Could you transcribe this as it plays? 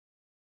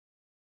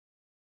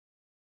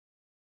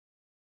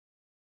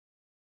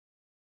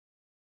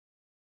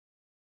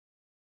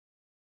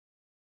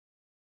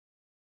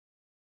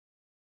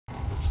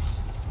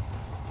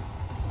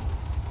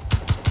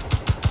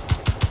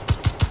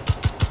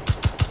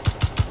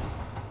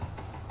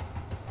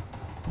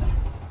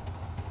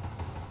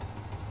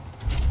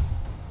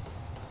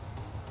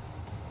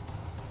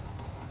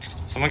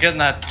Someone get in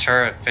that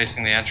turret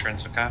facing the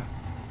entrance, okay?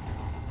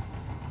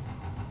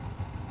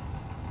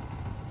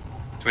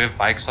 Do we have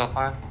bikes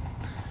offline?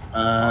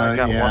 I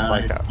got yeah,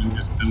 one bike out. I'm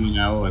just coming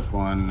out with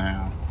one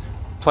now.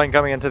 Plane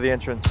coming into the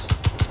entrance.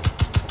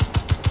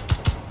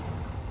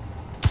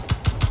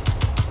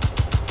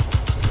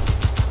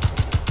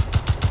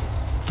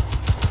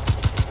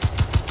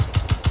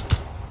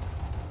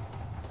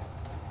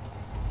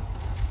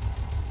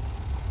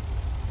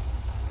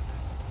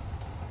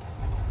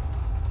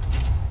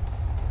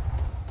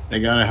 They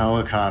got a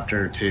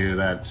helicopter too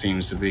that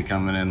seems to be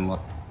coming in,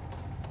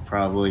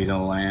 probably to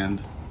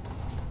land.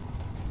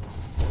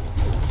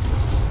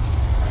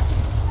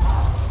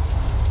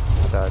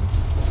 Dead.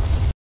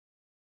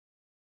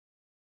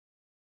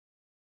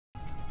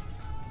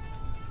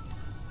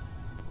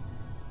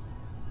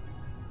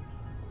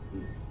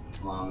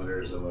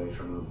 Kilometers away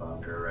from the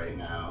bunker right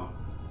now.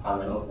 How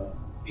many?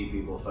 See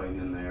people fighting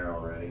in there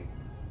already.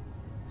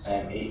 I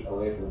am 8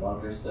 away from the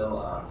bunker still.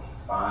 I'm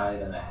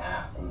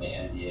 5.5 from the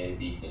NDA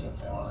beacon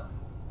if I want it.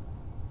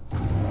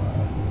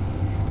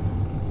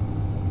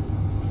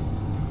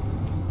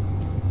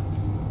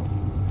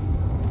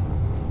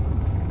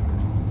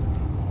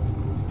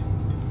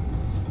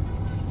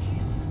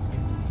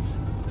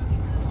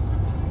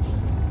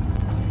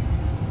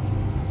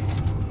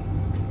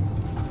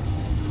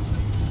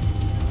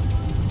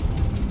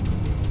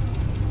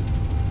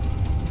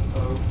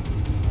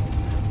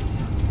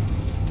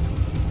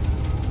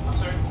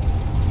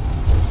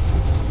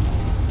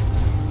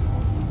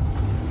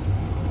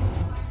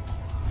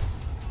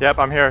 Yep,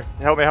 I'm here.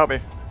 Help me, help me.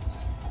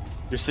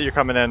 You see you're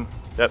coming in.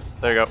 Yep,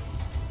 there you go.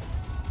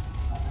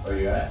 Where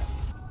you at?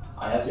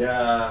 I have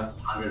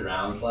 100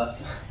 rounds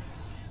left.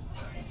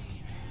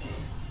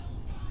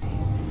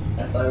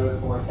 I thought it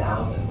was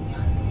 4,000.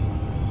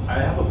 I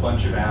have a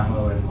bunch of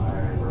ammo in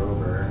my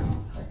rover.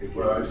 I could give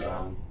Where are you you?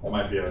 some. It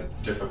might be a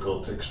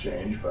difficult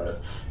exchange,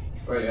 but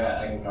Where you at?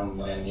 I can come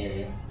land near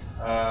you.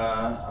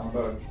 I'm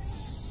about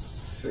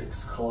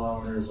 6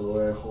 kilometers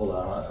away. Hold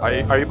on.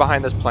 Are you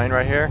behind this plane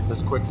right here?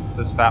 This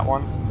fat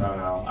one?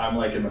 No. I'm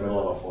like in the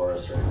middle of a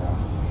forest right now.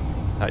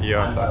 Not you,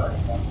 I thought.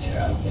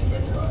 Yeah, I'm saying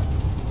where you're at.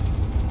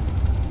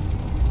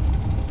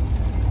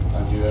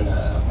 I'm doing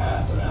a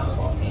pass around the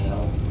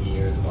volcano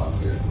near the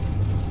bunker.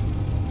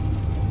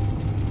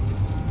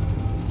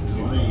 Is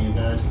one of you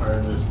guys part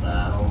of this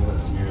battle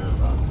that's near the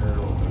bunker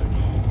over the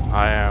game?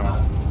 I am.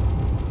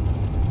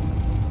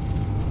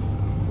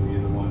 Were you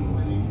the one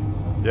winning?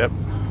 Yep.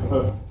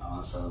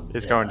 Awesome.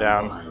 He's Yeah, going I'm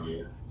down. behind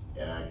you.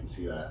 Yeah, I can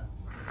see that.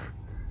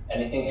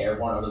 Anything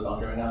airborne over the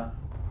bunker right now?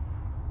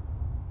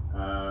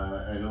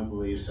 I don't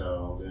believe so.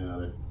 I'll do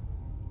another.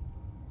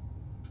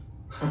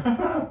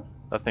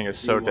 That thing is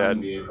See so one dead.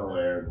 vehicle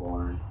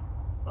airborne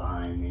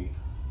behind me.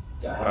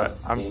 Yeah, I have Alright, a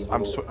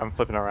single- I'm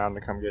flipping around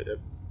to come get you.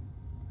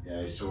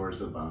 Yeah, he's towards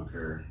the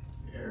bunker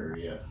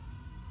area.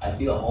 I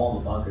see the hole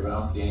in the bunker, but I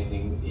don't see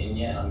anything in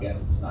yet. I'm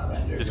guessing it's not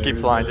rendered. Just keep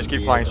There's flying. a Just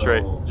keep flying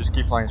straight. vehicle. Just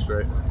keep flying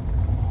straight.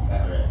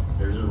 Okay,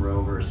 there's a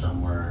rover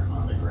somewhere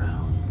on the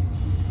ground.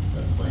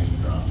 That plane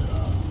dropped it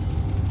off.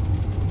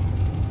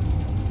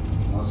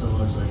 Also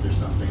looks like there's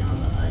something on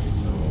the ice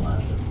to the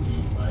left of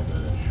me by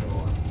the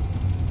shore.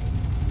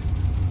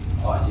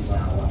 Oh, I see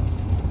something on the left.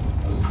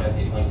 Oh, you guys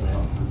see planes now.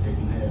 I'm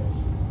taking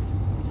hits.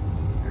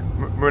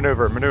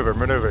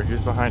 Maneuver.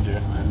 He's behind you.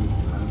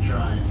 I'm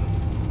trying.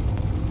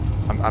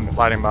 I'm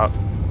lighting him up.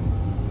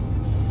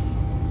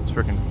 It's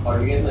freaking. Oh, are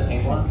you getting the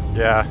pink one?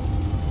 Yeah.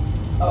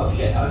 Oh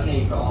shit, I was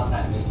getting you for a long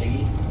time, Miss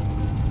Piggy.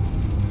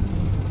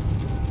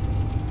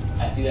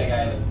 I see that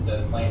guy in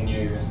the plane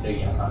near you, Miss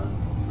Piggy. I'm coming.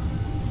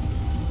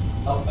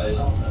 Oh, that is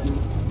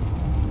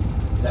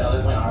that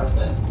other plane ours?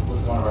 That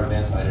looks like one of our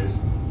advanced fighters.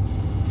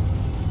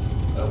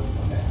 Oh,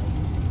 okay.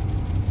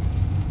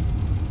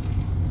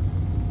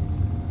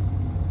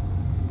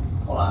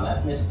 Hold on,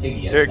 that Miss Piggy.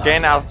 You're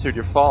gain altitude.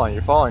 You're falling,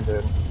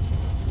 dude.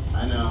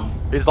 I know.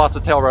 He's lost the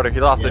tail rotor. He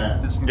lost Yeah.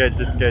 it. Disengage.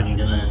 I'm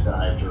gonna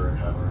dive to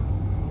recover.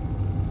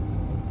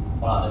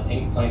 Hold on, the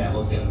pink plane that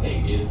looks like a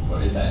pig is,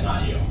 or is that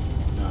not you?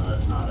 No,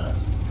 that's not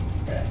us.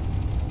 Okay.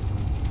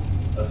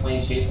 The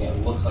plane chasing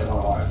it looks like one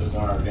of ours. It's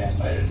one of our advanced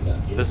fighters. Then.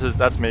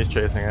 That's me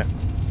chasing it.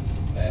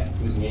 Okay,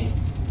 who's me?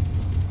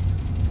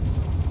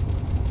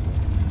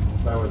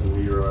 That was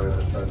Leroy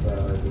that said that,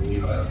 I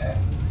believe. Okay.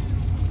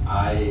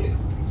 I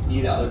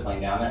see the other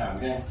plane down there. I'm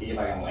gonna see if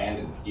I can land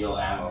and steal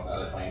ammo from the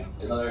other plane.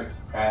 There's another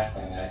crash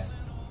plane, guys.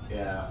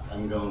 Yeah,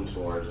 I'm going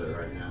towards it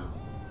right now.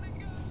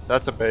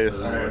 That's a base.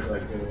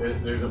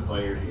 There's a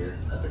player here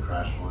at the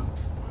crash one.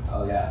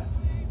 Oh yeah.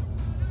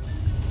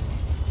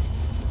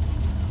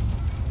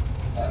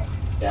 That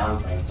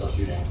down plane still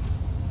shooting.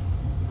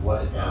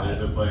 What is Yeah, going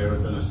there's a on? player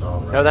with an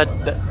assault rifle. No, that's on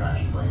that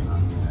crash plane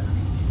on the edge.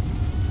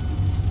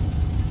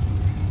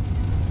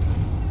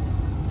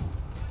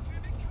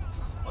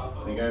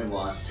 I think I've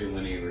lost too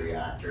many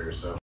reactors,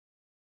 so.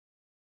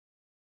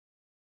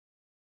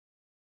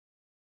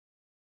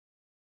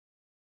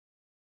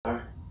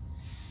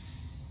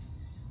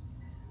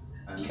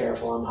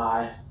 Careful, I'm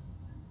high.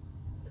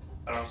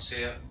 I don't see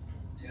it.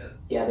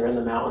 Yeah, they're in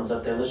the mountains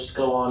up there. Let's just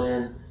go on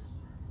in.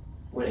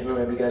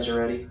 Whenever you guys are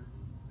ready.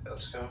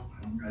 Let's go.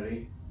 I'm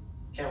ready.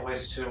 Can't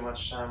waste too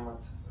much time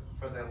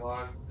before they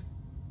log.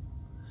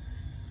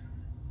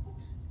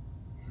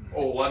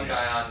 Oh, one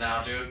guy on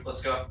now, dude.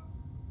 Let's go.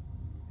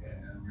 Yeah,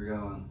 we're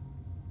going.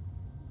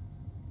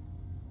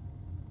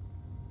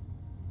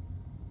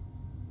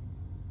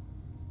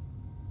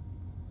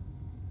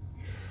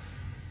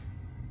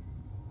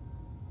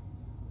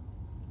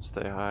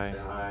 Stay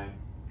high.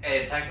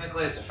 Hey,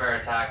 technically it's a fair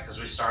attack because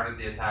we started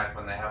the attack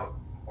when they have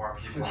more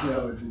people.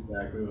 No, it's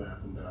exactly what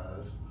happened to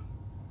us.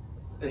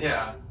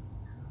 Yeah.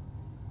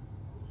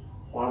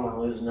 Why am I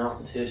losing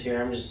altitude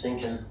here? I'm just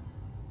sinking.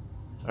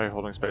 Are you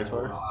holding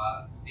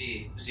spacebar?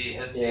 Z,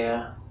 hit Z.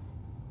 Yeah.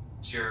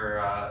 It's your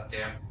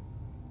damn.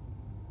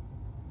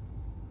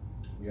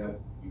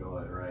 Yep, you go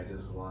it right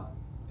as well.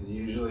 It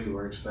usually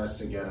works best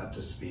to get up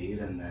to speed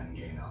and then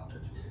gain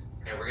altitude.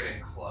 Okay, we're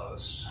getting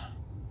close.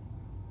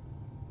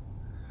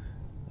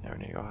 Yeah, we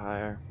need to go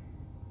higher.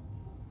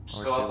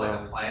 Just Or go too up like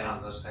low. a plane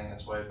on this thing.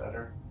 It's way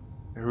better.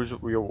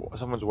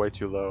 Someone's way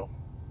too low.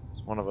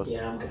 One of us.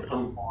 Yeah,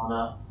 I'm falling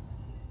up.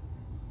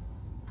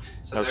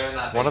 So No, they're in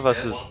that one big of us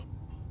pit. is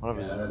one of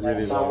Yeah, us that's is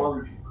really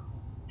low. Someone,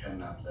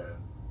 Getting up there.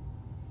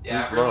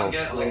 Yeah, Who's everyone low?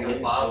 get like Yeah,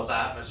 above the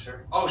yeah.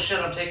 atmosphere. Oh shit!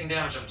 I'm taking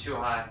damage. I'm too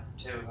high.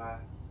 Too high.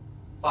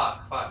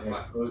 Fuck.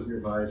 Yeah, close your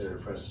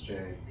visor, press J.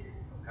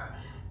 Okay.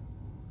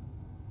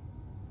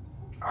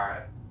 All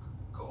right.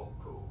 Cool.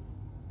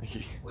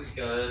 We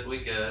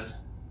good.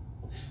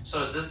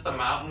 So is this the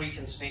mountain we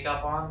can sneak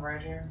up on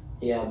right here?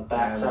 yeah,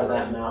 backside of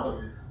that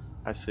mountain.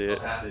 I see it.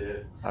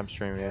 Okay. I'm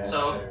streaming Yeah, it.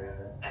 So- there.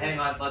 Hang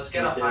on. Let's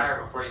get up Okay.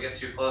 higher before you get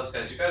too close,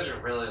 guys. You guys are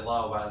really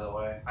low, by the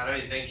way. I know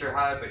you think you're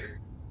high, but you're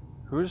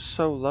Who's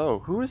so low?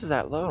 Who is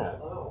that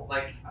low?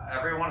 like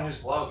everyone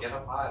who's low. Get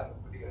up high.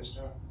 What are you guys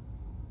doing?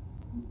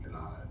 Working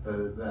on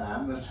it. The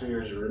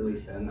atmosphere is really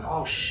thin. up Oh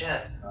there.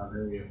 shit! Not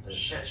really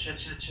efficient.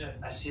 Shit!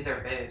 I see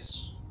their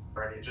base.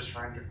 Ready? Just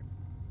rendered.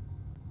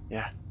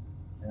 Yeah,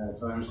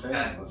 that's what I'm saying.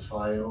 Okay. Let's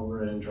fly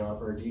over it and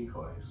drop our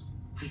decoys.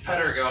 We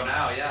better go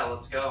now. Yeah,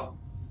 let's go.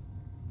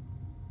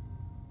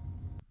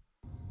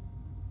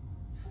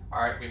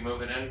 All right, we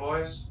moving in,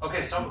 boys.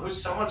 Okay,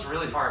 someone's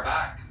really far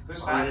back.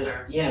 Who's back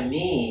there? Yeah,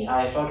 me.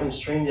 I fucking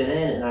streamed it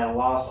in and I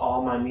lost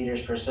all my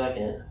meters per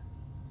second.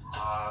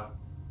 All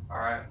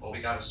right. Well,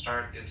 we got to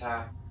start the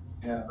attack.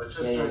 Yeah, but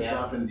just Yeah, start yeah.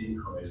 dropping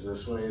decoys.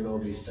 This way they'll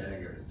be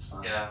staggered. It's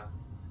fine. Yeah.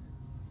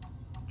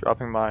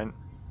 Dropping mine.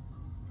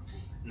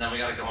 And then we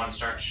got to go and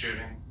start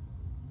shooting.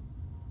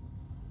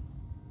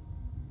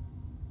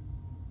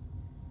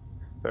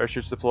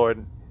 Parachutes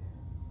deployed.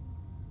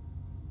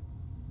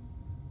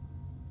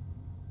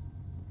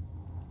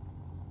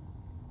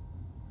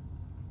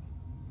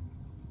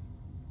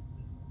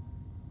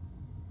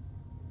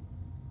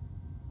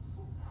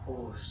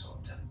 Oh, so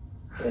intense.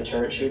 The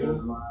turret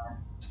shooting.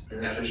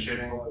 Yeah, they're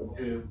shooting. Deployed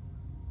too.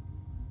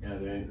 Yeah,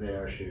 they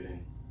are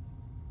shooting.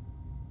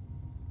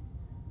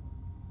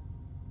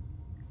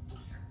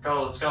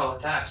 Go, let's go.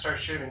 Attack. Start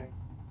shooting.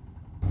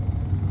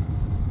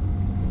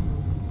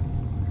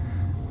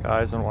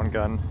 Guys on one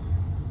gun.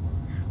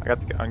 I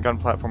got the gun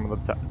platform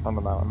on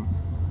the mountain.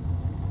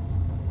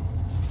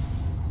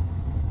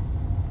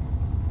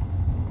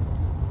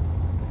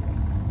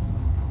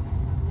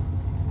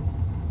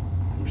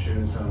 I'm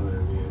shooting some of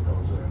their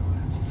vehicles that are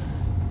landing there.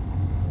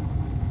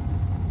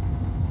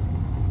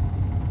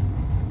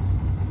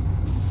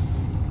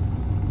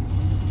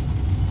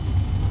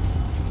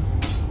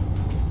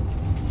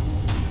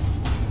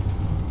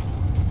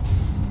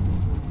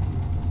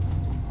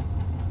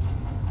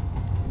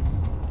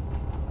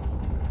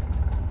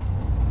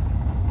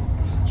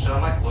 Shit,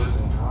 I'm like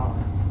losing power.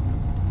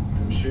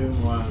 I'm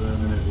shooting one of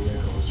them in a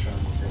vehicle was trying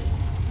to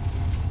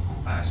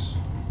take Nice.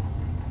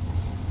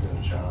 to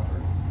a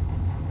chopper.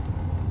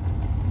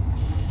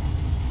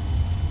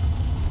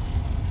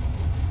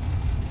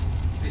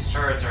 These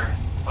turrets are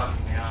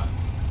fucking me up.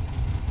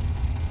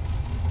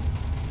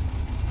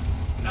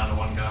 I'm down to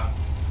one gun.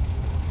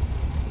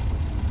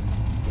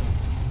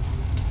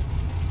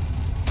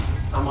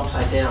 I'm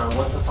upside down.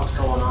 What the fuck's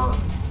going on?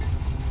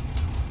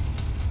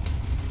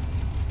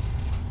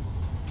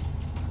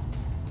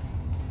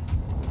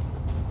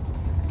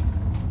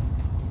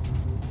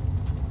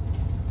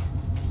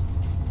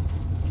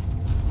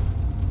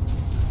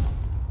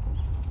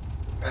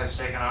 Guys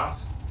taking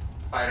off.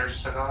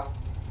 Fighters took off.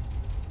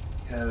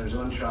 Yeah, there's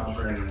one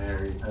chopper in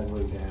there. He's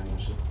heavily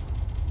damaged.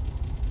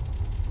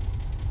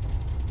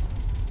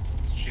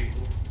 Cheeky.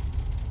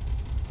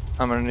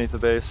 I'm underneath the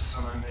base.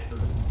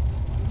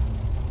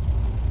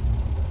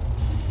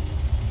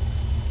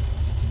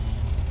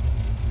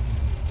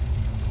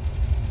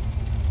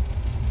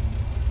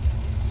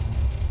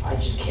 I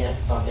just can't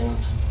fucking.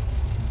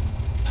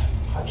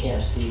 I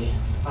can't see.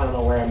 I don't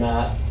know where I'm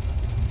at.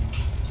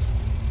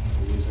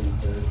 We're using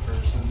third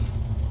person.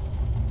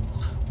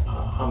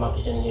 I'm up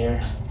in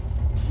here.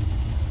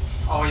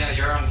 Oh yeah,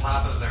 you're on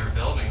top of their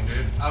building,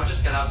 dude. I would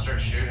just get out and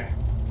start shooting.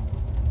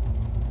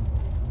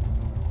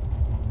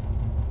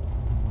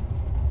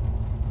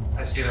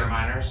 I see their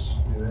miners.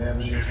 Do they have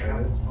any Shooting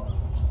turrets?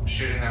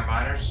 Shooting their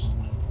miners?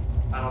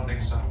 I don't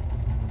think so.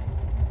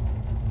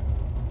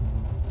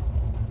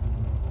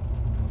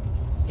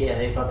 Yeah,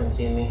 they fucking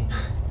see me.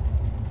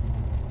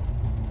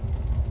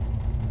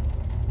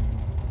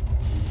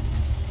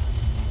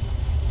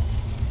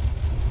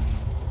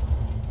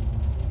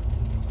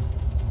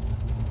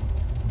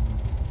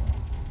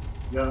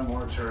 You got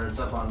more turrets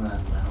up on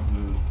that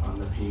mountain on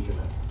the peak of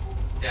it.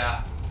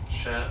 Yeah.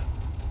 Shit.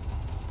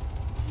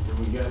 If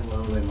we get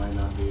low, they might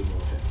not be able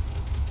to hit.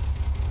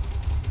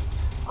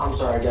 I'm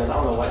sorry, guys. I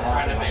don't know what I'm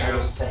trying to happened. I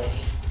figure just sank.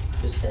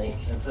 Just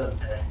sank. That's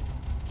okay.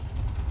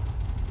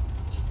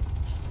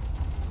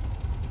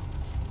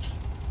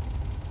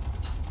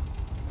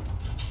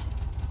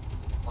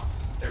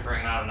 They're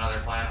bringing out another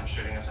plane. I'm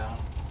shooting it down.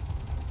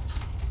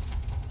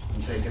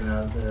 I'm taking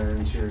out their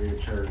interior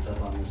turrets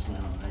up on this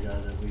mountain. I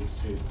got at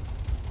least 2.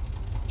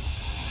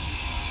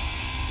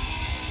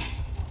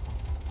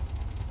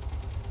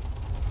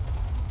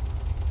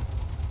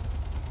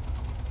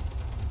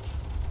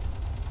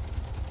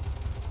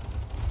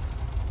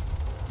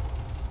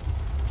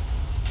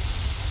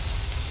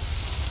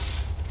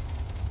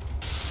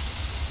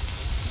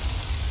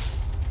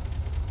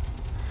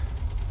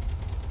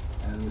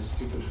 And this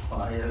stupid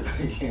fire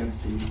that I can't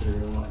see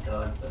through. Oh my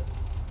god.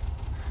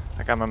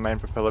 I got my main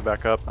propeller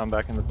back up. I'm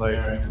back in the plate.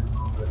 Yeah,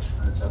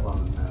 it's up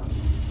on the mountain.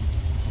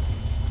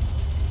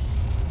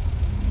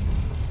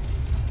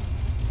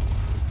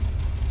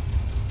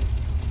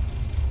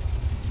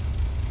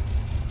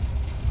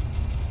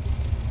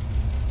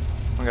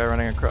 One guy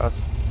running across.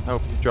 Oh,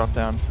 he dropped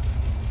down.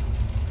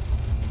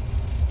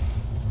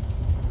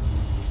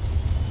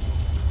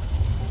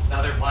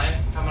 Another plane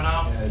coming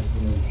out. Yeah, it's the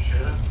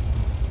Shoot it.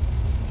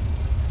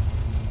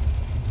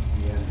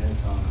 getting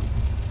hits on him.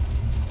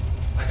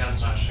 My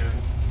gun's not shooting.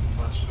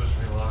 Let's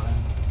reloading.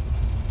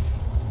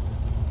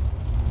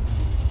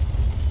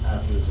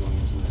 Half of his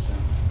wings missing.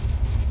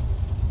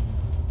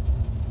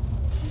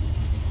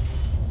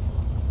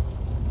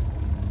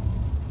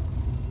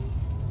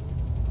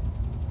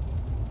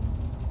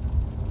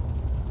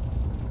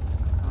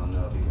 I don't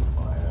know if you can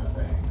fly that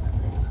thing. I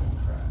think it's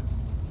gonna crash.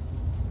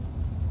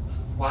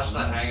 Watch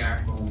that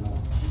hangar. Oh no.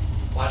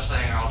 Watch the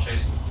hangar. I'll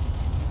chase him.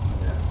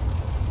 Yeah.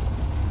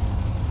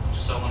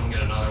 Just don't let him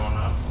get another one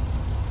up.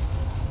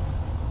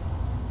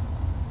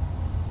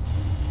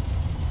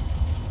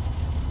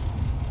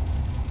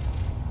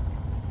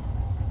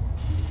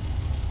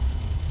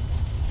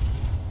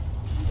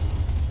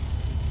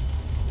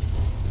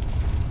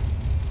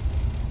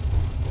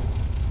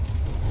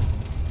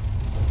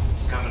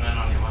 He's coming in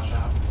on you. Watch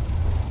out.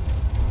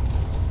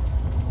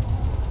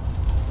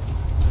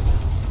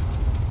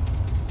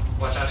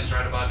 Watch out. He's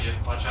right above you.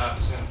 Watch out.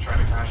 He's gonna try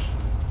to crash.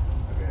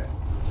 Okay.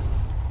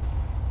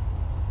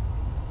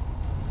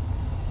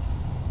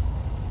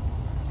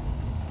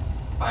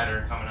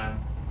 Fighter coming in.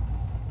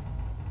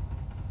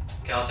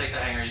 Okay, I'll take the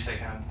hangar. You take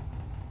him.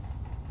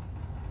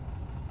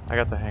 I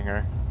got the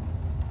hangar.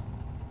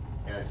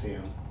 Yeah, I see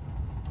him.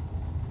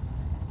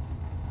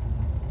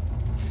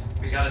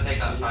 We gotta take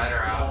that fighter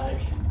out.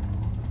 Like,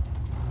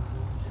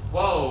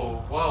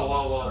 Whoa, whoa,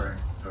 whoa, whoa. Sorry.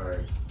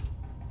 Sorry.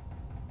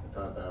 I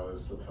thought that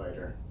was the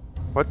fighter.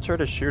 What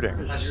turret is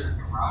shooting? That's just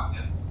a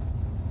rocket.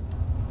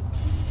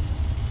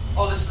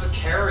 Oh, this is a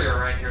carrier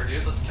right here,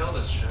 dude. Let's kill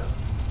this shit.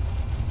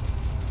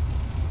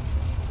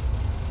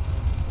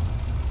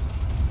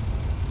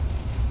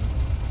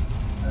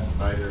 That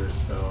fighter is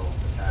still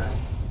attacked.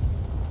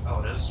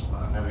 Oh, it is?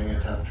 I'm having a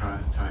tough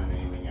time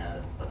aiming at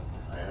it, but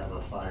I have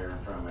a fire in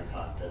front of my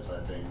cockpit, so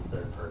I'm being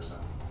third person.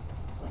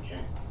 My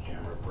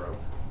camera broke.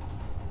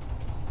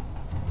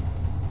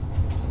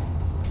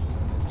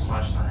 Just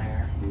watch the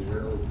hangar. He's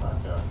really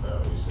fucked up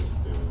though. He's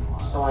just doing a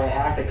lot. so I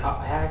hacked the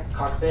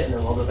cockpit and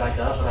then loaded it back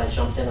up, and I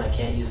jumped in. I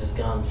can't use his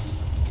guns.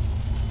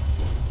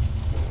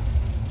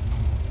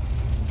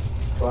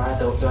 Do I have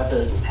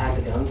to hack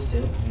the guns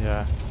too?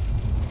 Yeah.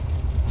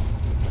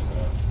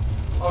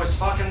 Oh, he's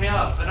fucking me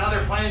up.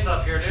 Another plane's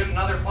up here, dude.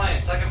 Another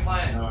plane. Second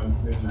plane. No,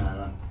 I'm shooting at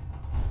him.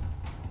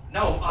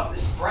 No,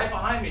 it's right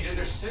behind me, dude.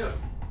 There's 2.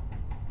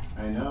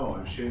 I know.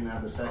 I'm shooting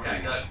at the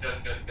second. Okay,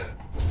 good.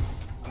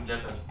 I'm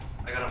dipping.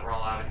 I gotta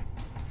roll out of here.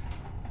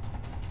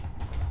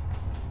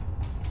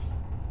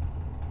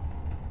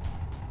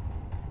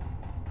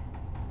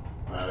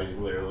 Wow, he's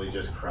literally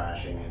just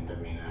crashing into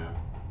me now.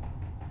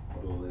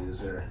 What a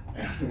loser.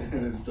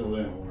 And it still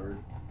didn't work.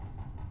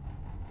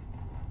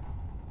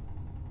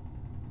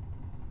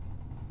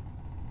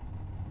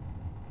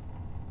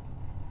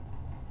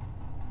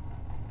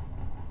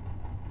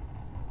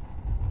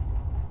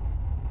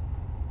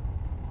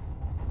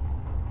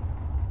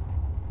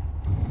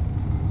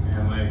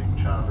 Yeah, my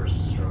chopper's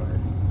destroyed.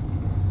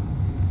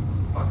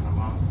 Fucking him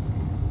up.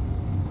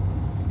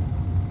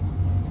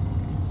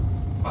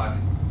 Fuck.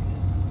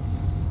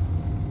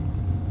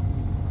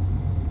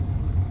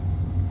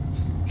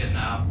 Getting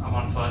out. I'm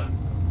on foot.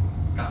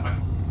 Got my.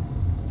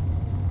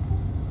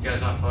 You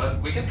guys on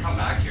foot? We could come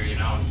back here, you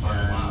know, and fuck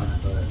them up.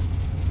 but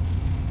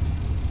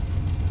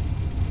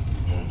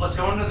Let's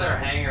go into their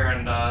hangar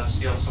and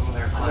steal some of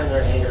their I'm in planes.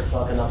 their hangar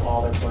fucking up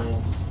all their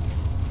planes.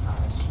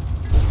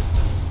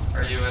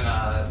 Are you in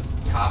a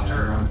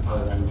copter or on but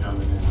foot? I'm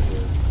coming in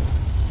here.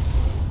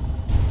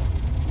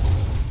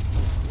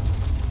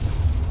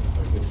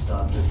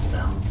 stop just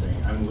bouncing.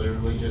 I'm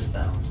literally just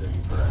bouncing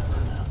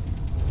forever now.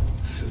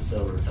 This is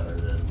so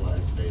retarded. Why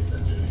space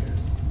engineers?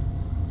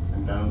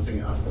 I'm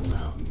bouncing up the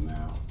mountain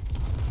now.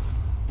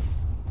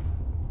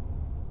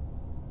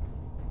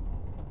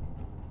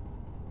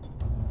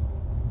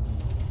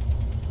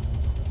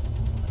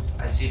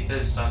 I see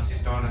Fizz stunts.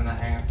 He's going in the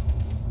hangar.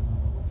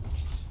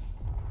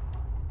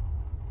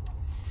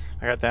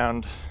 I got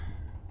downed.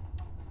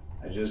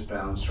 I just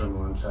bounced from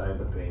one side of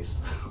the base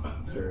to the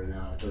other, and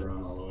now I have to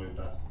run all the way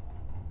back.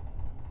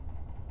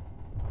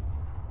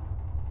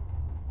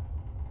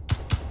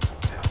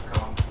 Yeah, I'm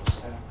going.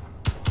 Just gonna-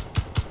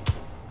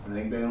 I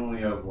think they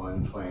only have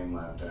one plane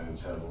left, and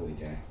it's heavily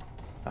ganked.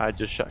 I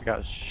just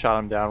got shot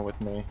him down with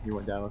me. He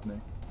went down with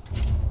me.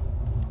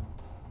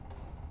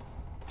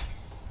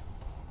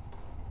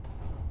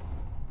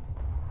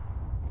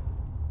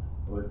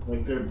 Looks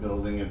like they're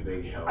building a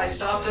big heli. I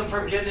stopped him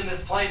from getting in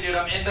this plane, dude.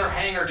 I'm in their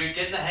hangar, dude.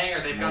 Get in the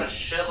hangar. They've got a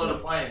shitload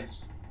of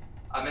planes.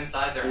 I'm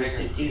inside their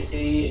hangar. Do you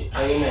see?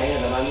 Are you in the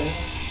hangar that I'm in?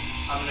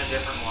 I'm in a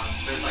different one.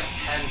 There's like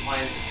 10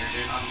 planes in here,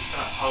 dude. I'm just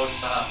gonna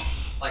post up.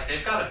 Like,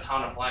 they've got a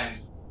ton of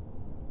planes.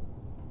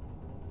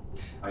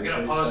 I'm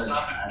gonna post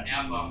up and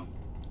camp them.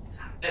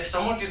 If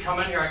someone could come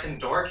in here, I can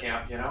door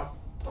camp, you know?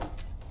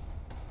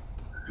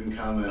 I'm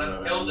coming. I've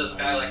but killed this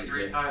guy like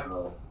 3 times.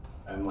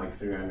 I'm like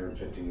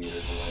 350 meters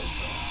away,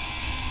 so.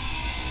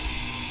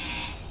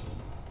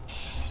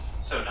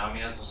 So dumb,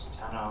 he has a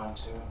 10 on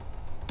too.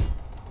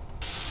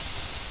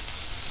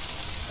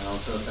 I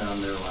also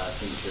found their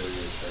last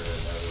interior turret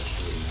that was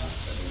shooting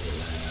us. I think it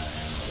ran out of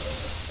ammo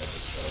though. I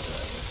just showed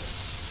that with it.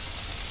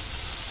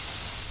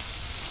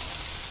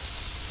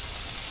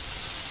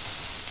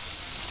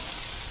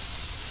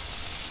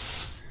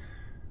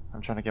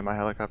 I'm trying to get my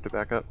helicopter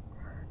back up.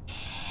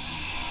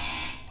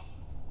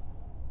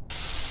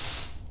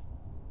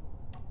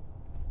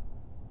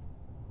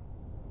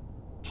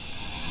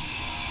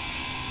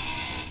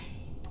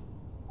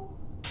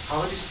 How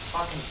are these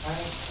fucking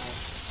planes?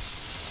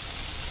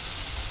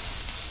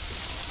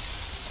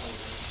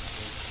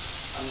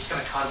 I'm just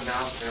gonna cut them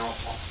down so they don't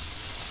fall.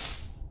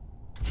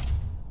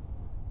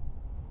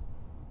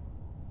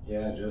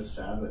 Yeah, just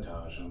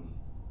sabotage them.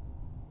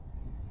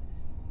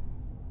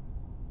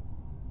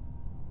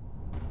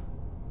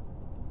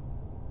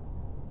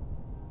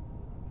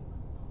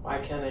 Why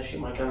can't I shoot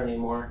my gun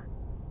anymore?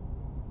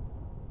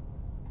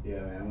 Do you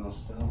have ammo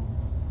still?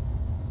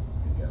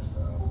 I guess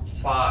so.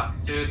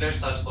 Fuck, dude, they're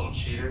such little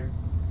cheater.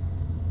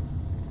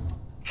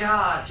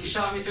 God, he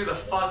shot me through the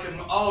fucking.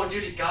 Oh,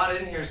 dude, he got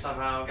in here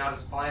somehow. Got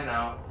his plane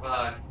out.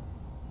 Fuck.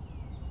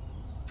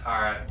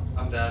 Alright,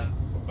 I'm dead.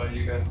 What about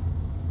you guys?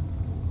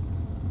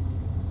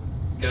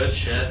 Good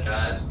shit,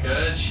 guys.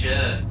 Good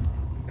shit.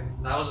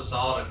 That was a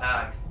solid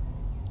attack.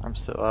 I'm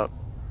still up.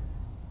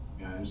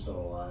 Yeah, I'm still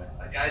alive.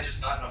 That guy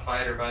just got in a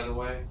fighter, by the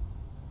way.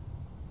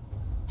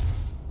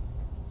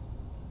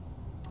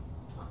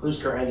 Who's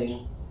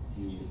grinding?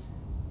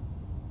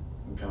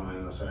 I'm coming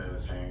in the side of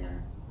this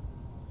hangar.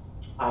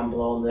 I'm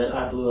blowing it.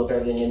 I blew up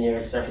everything in here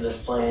except for this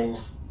plane.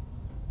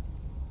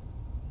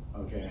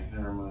 Okay,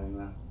 never mind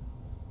that.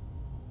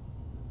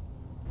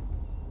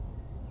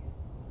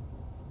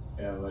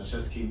 Yeah, let's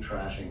just keep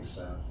trashing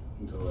stuff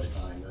until they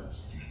find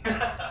us.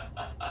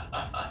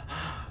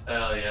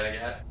 Hell yeah,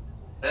 guy.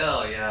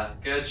 Hell yeah.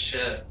 Good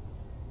shit.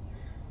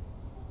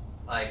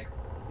 Like,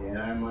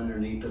 Yeah, I'm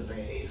underneath the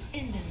base.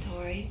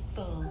 Inventory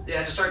full.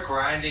 yeah, just start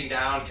grinding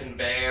down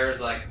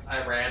conveyors, like,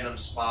 at random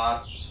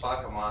spots. Just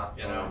fuck them up,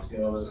 you know? See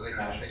all So the they can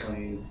crash figure-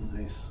 planes,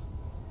 nice.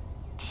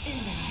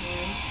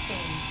 Inventory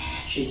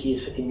full.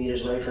 Cheeky's 50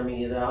 meters away from me.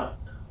 He's out.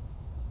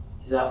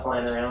 He's out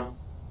flying around.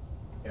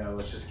 Yeah,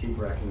 let's just keep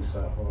wrecking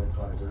stuff while it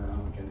flies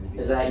around like an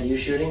idiot. Is that you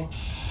shooting?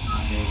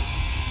 Not me.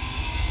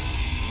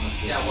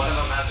 Must be- Yeah, one of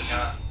them has a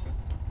gun.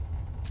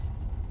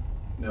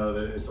 No,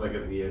 it's like a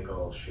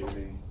vehicle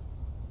shooting.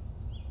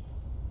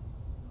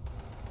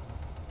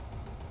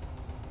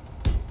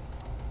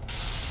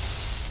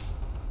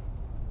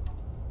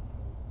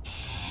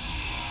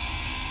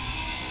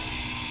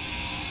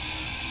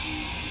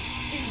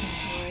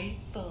 Inventory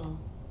full.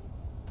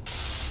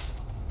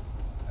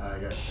 I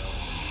got killed.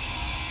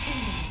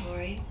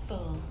 Inventory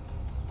full.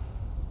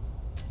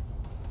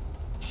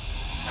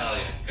 Hell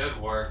yeah.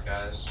 Good work,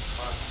 guys.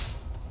 Fuck.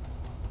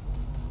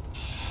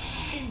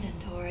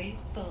 Inventory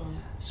full.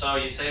 So,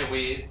 you say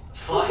we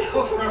fly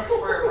over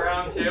for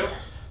round 2?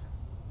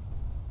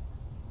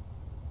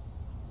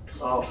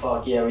 Oh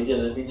fuck yeah, we did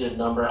it. We did a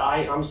number.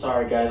 I'm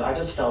sorry guys. I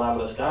just fell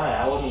out of the sky.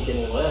 I wasn't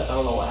getting lit. I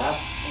don't know what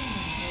happened.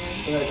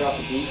 I think I dropped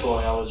the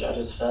decoy. I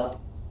just fell.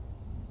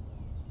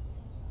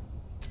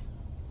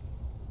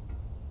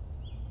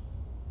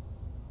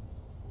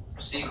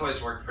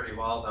 Decoys work pretty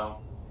well, though.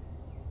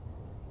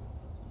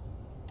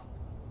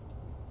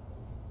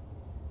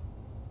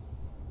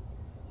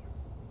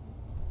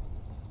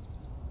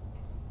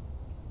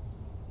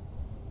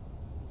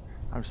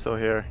 I'm still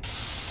here.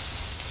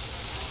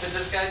 Did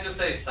this guy just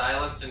say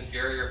silence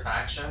inferior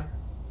faction?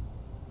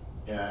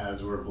 Yeah,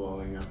 as we're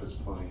blowing up his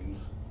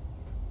planes.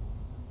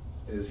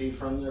 Is he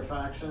from their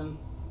faction?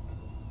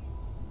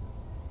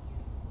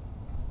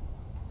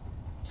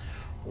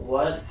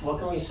 What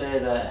can we say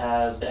that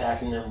has the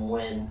acronym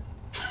WIN?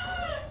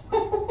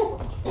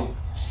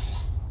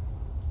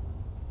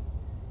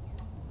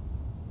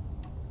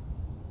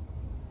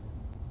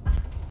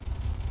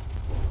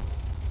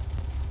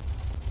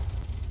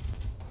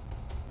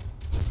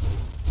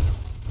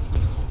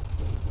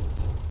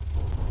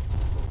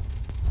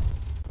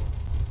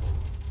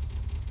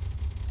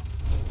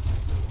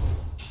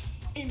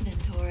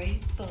 Inventory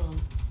full.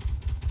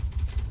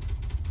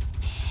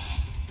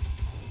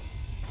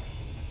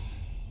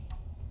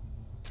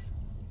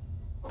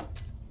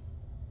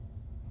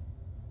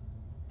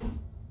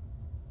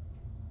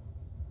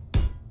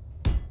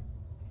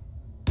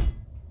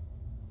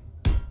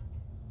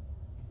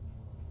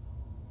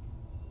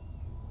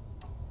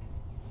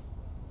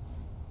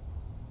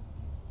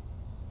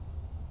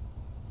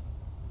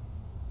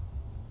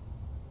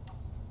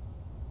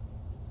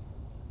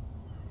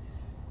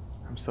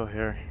 I'm still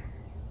here.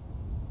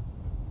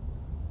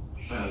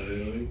 Not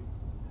really.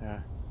 Yeah.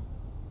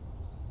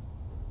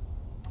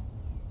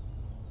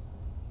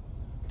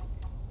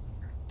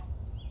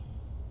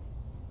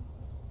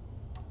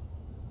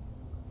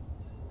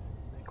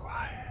 Be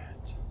quiet.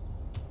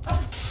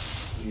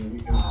 See if we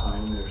can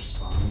find their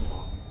spawn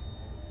point.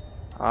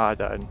 Ah, I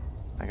died.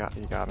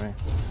 You got me.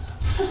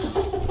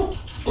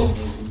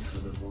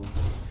 Incredible.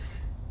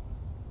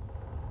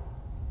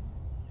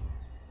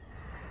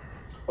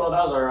 Well,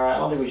 that was alright. I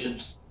don't think we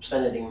should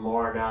spend anything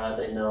more now that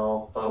they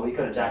know, but we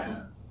could attack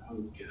them. That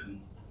was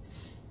good.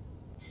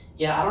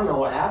 Yeah, I don't know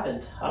what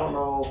happened. I don't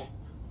know.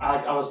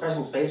 I was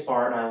pressing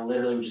spacebar and I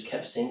literally just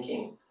kept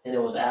sinking. And it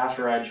was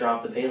after I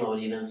dropped the payload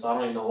even, so I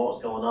don't even know what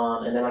was going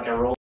on. And then like I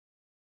rolled